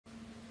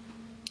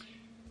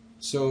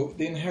So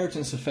the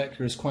inheritance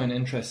effector is quite an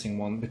interesting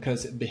one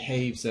because it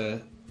behaves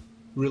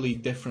really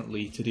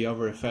differently to the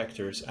other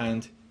effectors,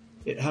 and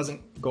it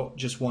hasn't got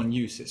just one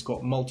use, it's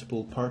got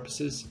multiple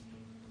purposes.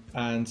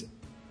 And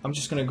I'm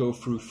just going to go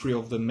through three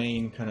of the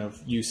main kind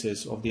of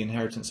uses of the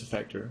inheritance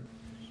effector.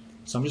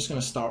 So I'm just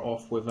going to start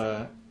off with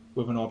an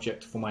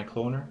object for my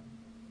cloner,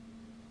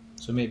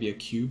 so maybe a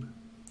cube,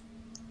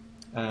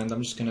 and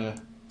I'm just going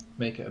to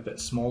make it a bit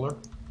smaller,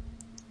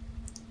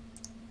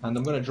 and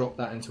I'm going to drop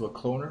that into a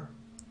cloner.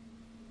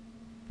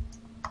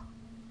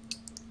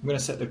 I'm going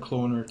to set the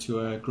cloner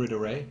to a grid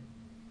array,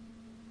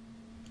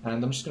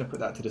 and I'm just going to put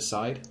that to the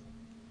side.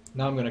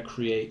 Now I'm going to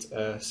create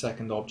a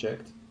second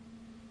object,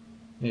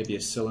 maybe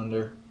a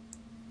cylinder.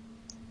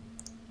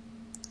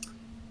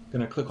 I'm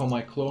going to click on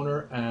my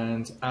cloner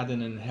and add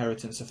an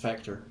inheritance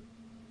effector.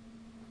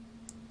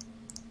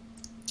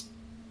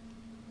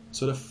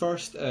 So the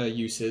first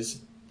use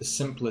is the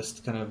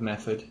simplest kind of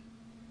method,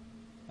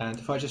 and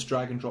if I just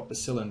drag and drop the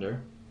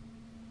cylinder,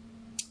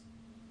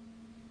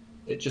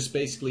 it just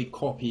basically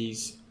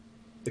copies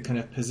the kind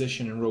of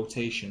position and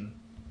rotation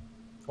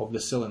of the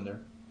cylinder.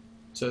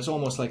 So it's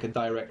almost like a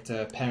direct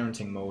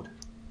parenting mode.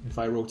 If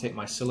I rotate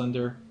my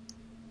cylinder,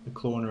 the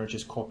cloner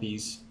just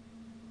copies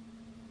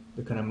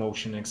the kind of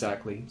motion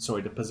exactly,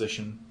 sorry, the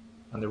position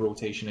and the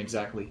rotation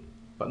exactly,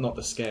 but not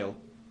the scale.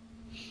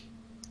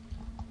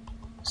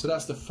 So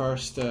that's the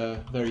first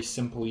very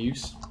simple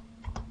use.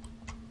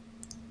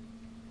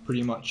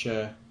 Pretty much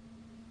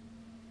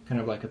kind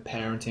of like a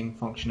parenting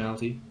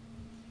functionality.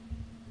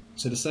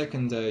 So the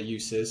second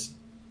use is,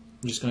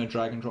 I'm just going to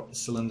drag and drop the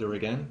cylinder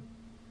again,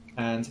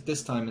 and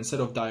this time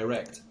instead of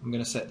direct, I'm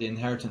going to set the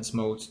inheritance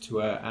mode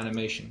to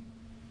animation.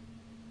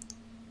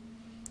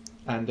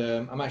 And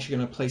I'm actually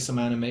going to play some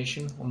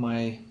animation on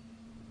my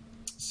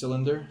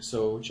cylinder,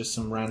 so just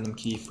some random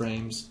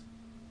keyframes,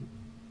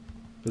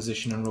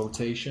 position and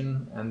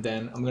rotation, and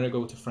then I'm going to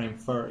go to frame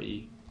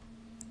 30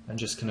 and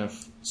just kind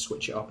of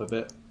switch it up a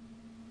bit,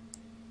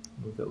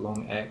 move it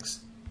along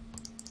X,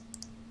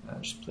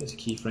 and just place a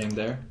keyframe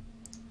there.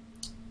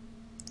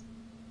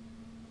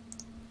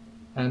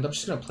 And I'm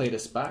just going to play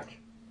this back,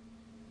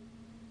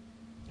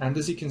 and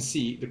as you can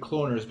see, the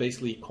cloner is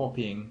basically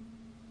copying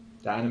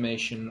the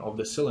animation of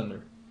the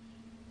cylinder,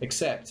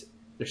 except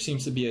there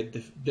seems to be a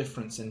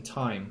difference in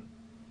time,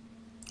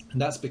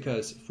 and that's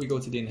because if we go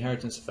to the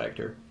inheritance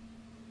effector,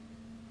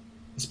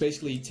 it's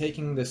basically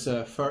taking this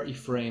 30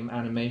 frame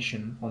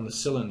animation on the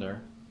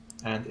cylinder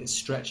and it's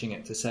stretching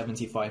it to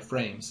 75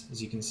 frames,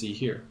 as you can see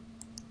here.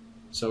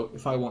 So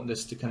if I want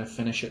this to kind of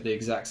finish at the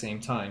exact same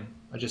time,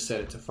 I just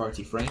set it to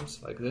 30 frames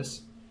like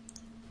this.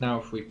 Now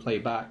if we play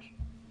back,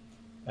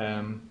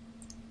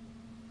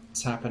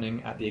 it's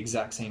happening at the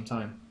exact same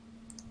time,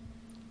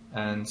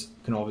 and you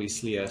can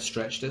obviously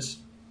stretch this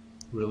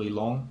really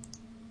long.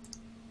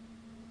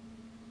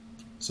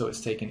 So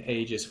it's taken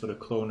ages for the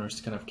cloners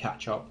to kind of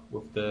catch up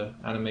with the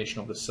animation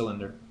of the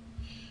cylinder.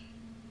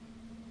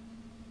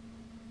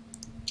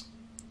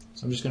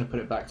 So I'm just going to put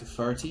it back to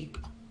 30.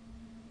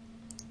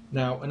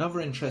 Now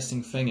another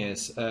interesting thing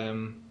is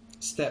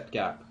step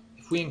gap.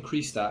 If we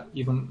increase that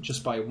even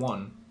just by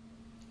 1,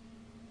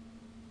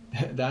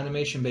 the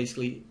animation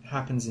basically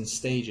happens in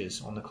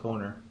stages on the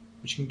cloner,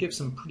 which can give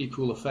some pretty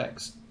cool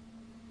effects.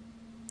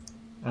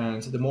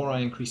 And the more I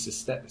increase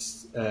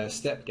the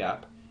step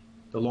gap,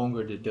 the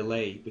longer the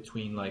delay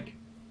between like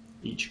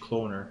each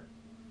cloner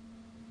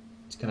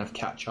to kind of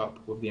catch up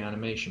with the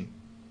animation.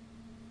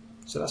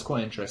 So that's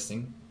quite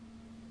interesting.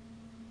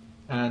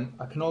 And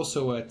I can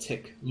also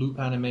tick loop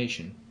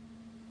animation.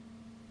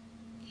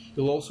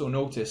 You'll also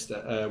notice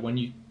that when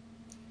you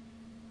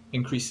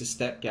increase the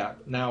step gap,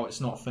 now it's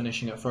not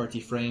finishing at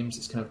 30 frames,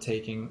 it's kind of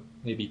taking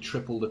maybe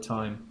triple the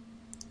time.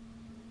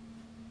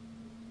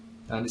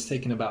 And it's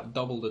taking about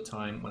double the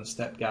time when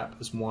step gap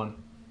is 1.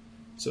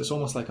 So it's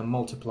almost like a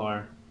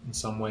multiplier in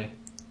some way.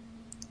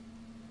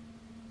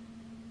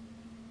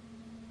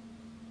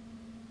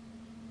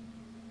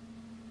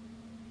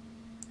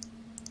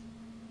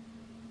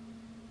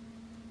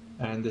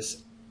 And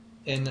this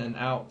in and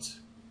out,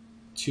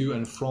 to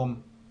and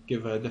from,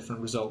 give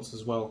different results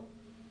as well.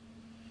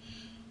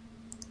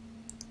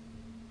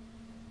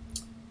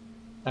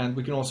 And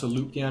we can also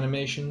loop the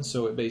animation,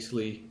 so it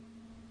basically,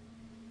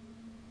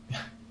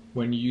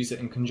 when you use it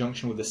in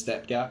conjunction with the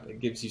step gap, it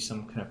gives you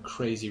some kind of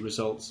crazy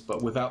results,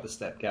 but without the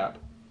step gap,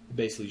 it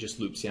basically just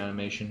loops the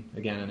animation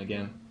again and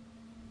again.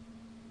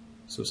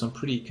 So some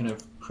pretty kind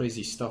of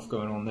crazy stuff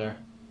going on there.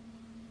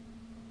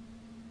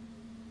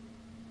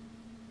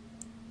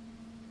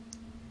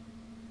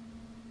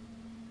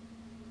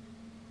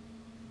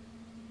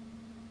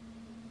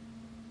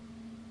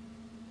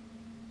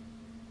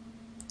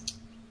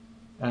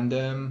 And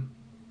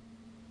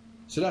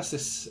so that's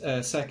this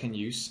second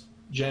use.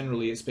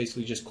 Generally, it's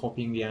basically just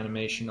copying the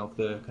animation of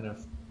the kind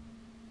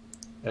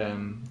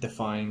of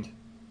defined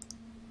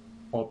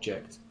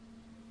object.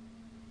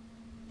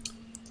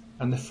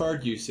 And the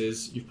third use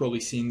is, you've probably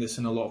seen this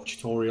in a lot of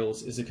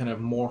tutorials, is a kind of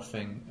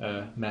morphing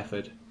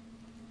method.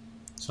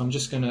 So I'm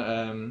just going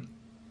to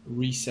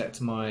reset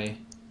my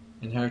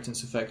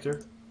inheritance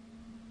effector.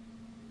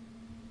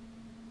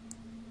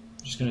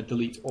 I'm just going to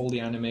delete all the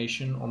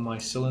animation on my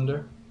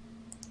cylinder.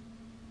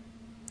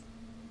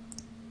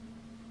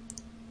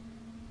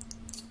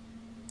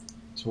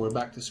 So we're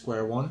back to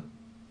square one.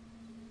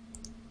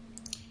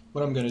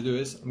 What I'm going to do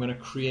is I'm going to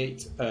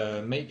create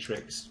a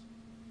matrix.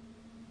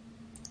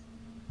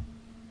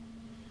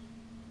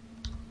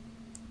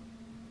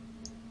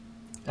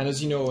 And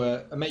as you know,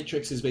 a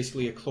matrix is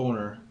basically a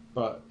cloner,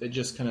 but it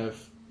just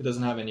it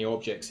doesn't have any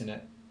objects in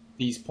it.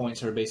 These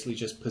points are basically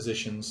just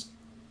positions.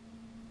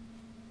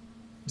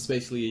 It's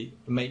basically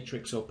a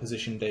matrix of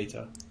position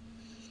data.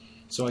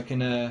 So I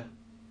can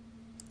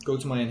go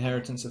to my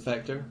inheritance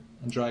effector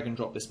and drag and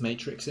drop this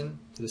matrix in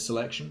to the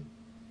selection.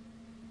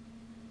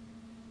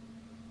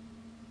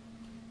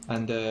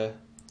 And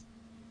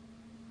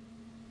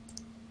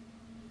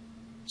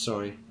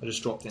sorry, I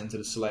just dropped it into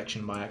the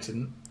selection by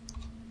accident.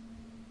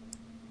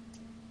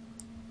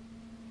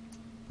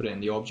 Put it in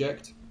the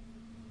object.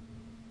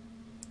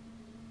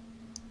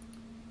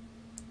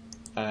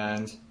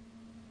 And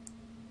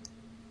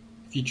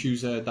if you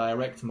choose a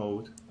direct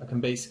mode, I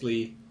can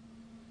basically,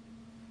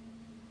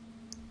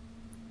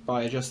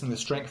 by adjusting the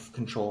strength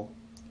control,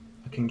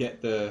 I can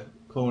get the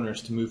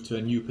cloners to move to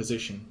a new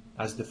position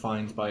as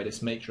defined by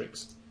this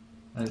matrix.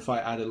 And if I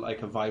added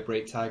like a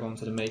vibrate tag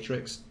onto the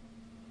matrix,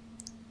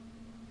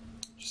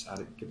 just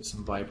give it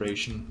some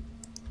vibration,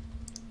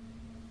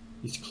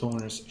 these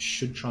cloners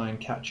should try and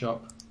catch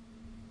up.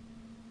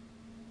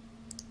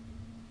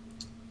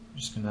 I'm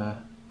just going to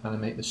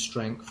animate the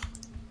strength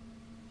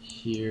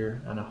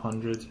here and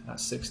 100 at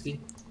 60.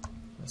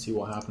 Let's see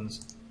what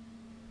happens.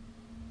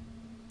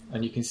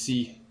 And you can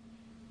see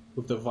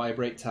with the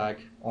vibrate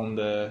tag on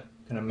the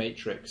kind of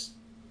matrix,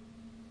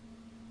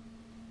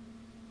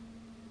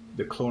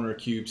 the cloner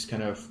cubes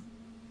kind of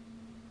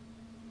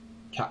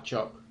catch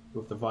up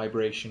with the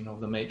vibration of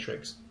the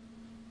matrix.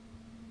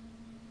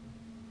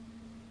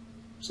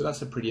 So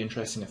that's a pretty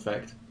interesting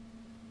effect.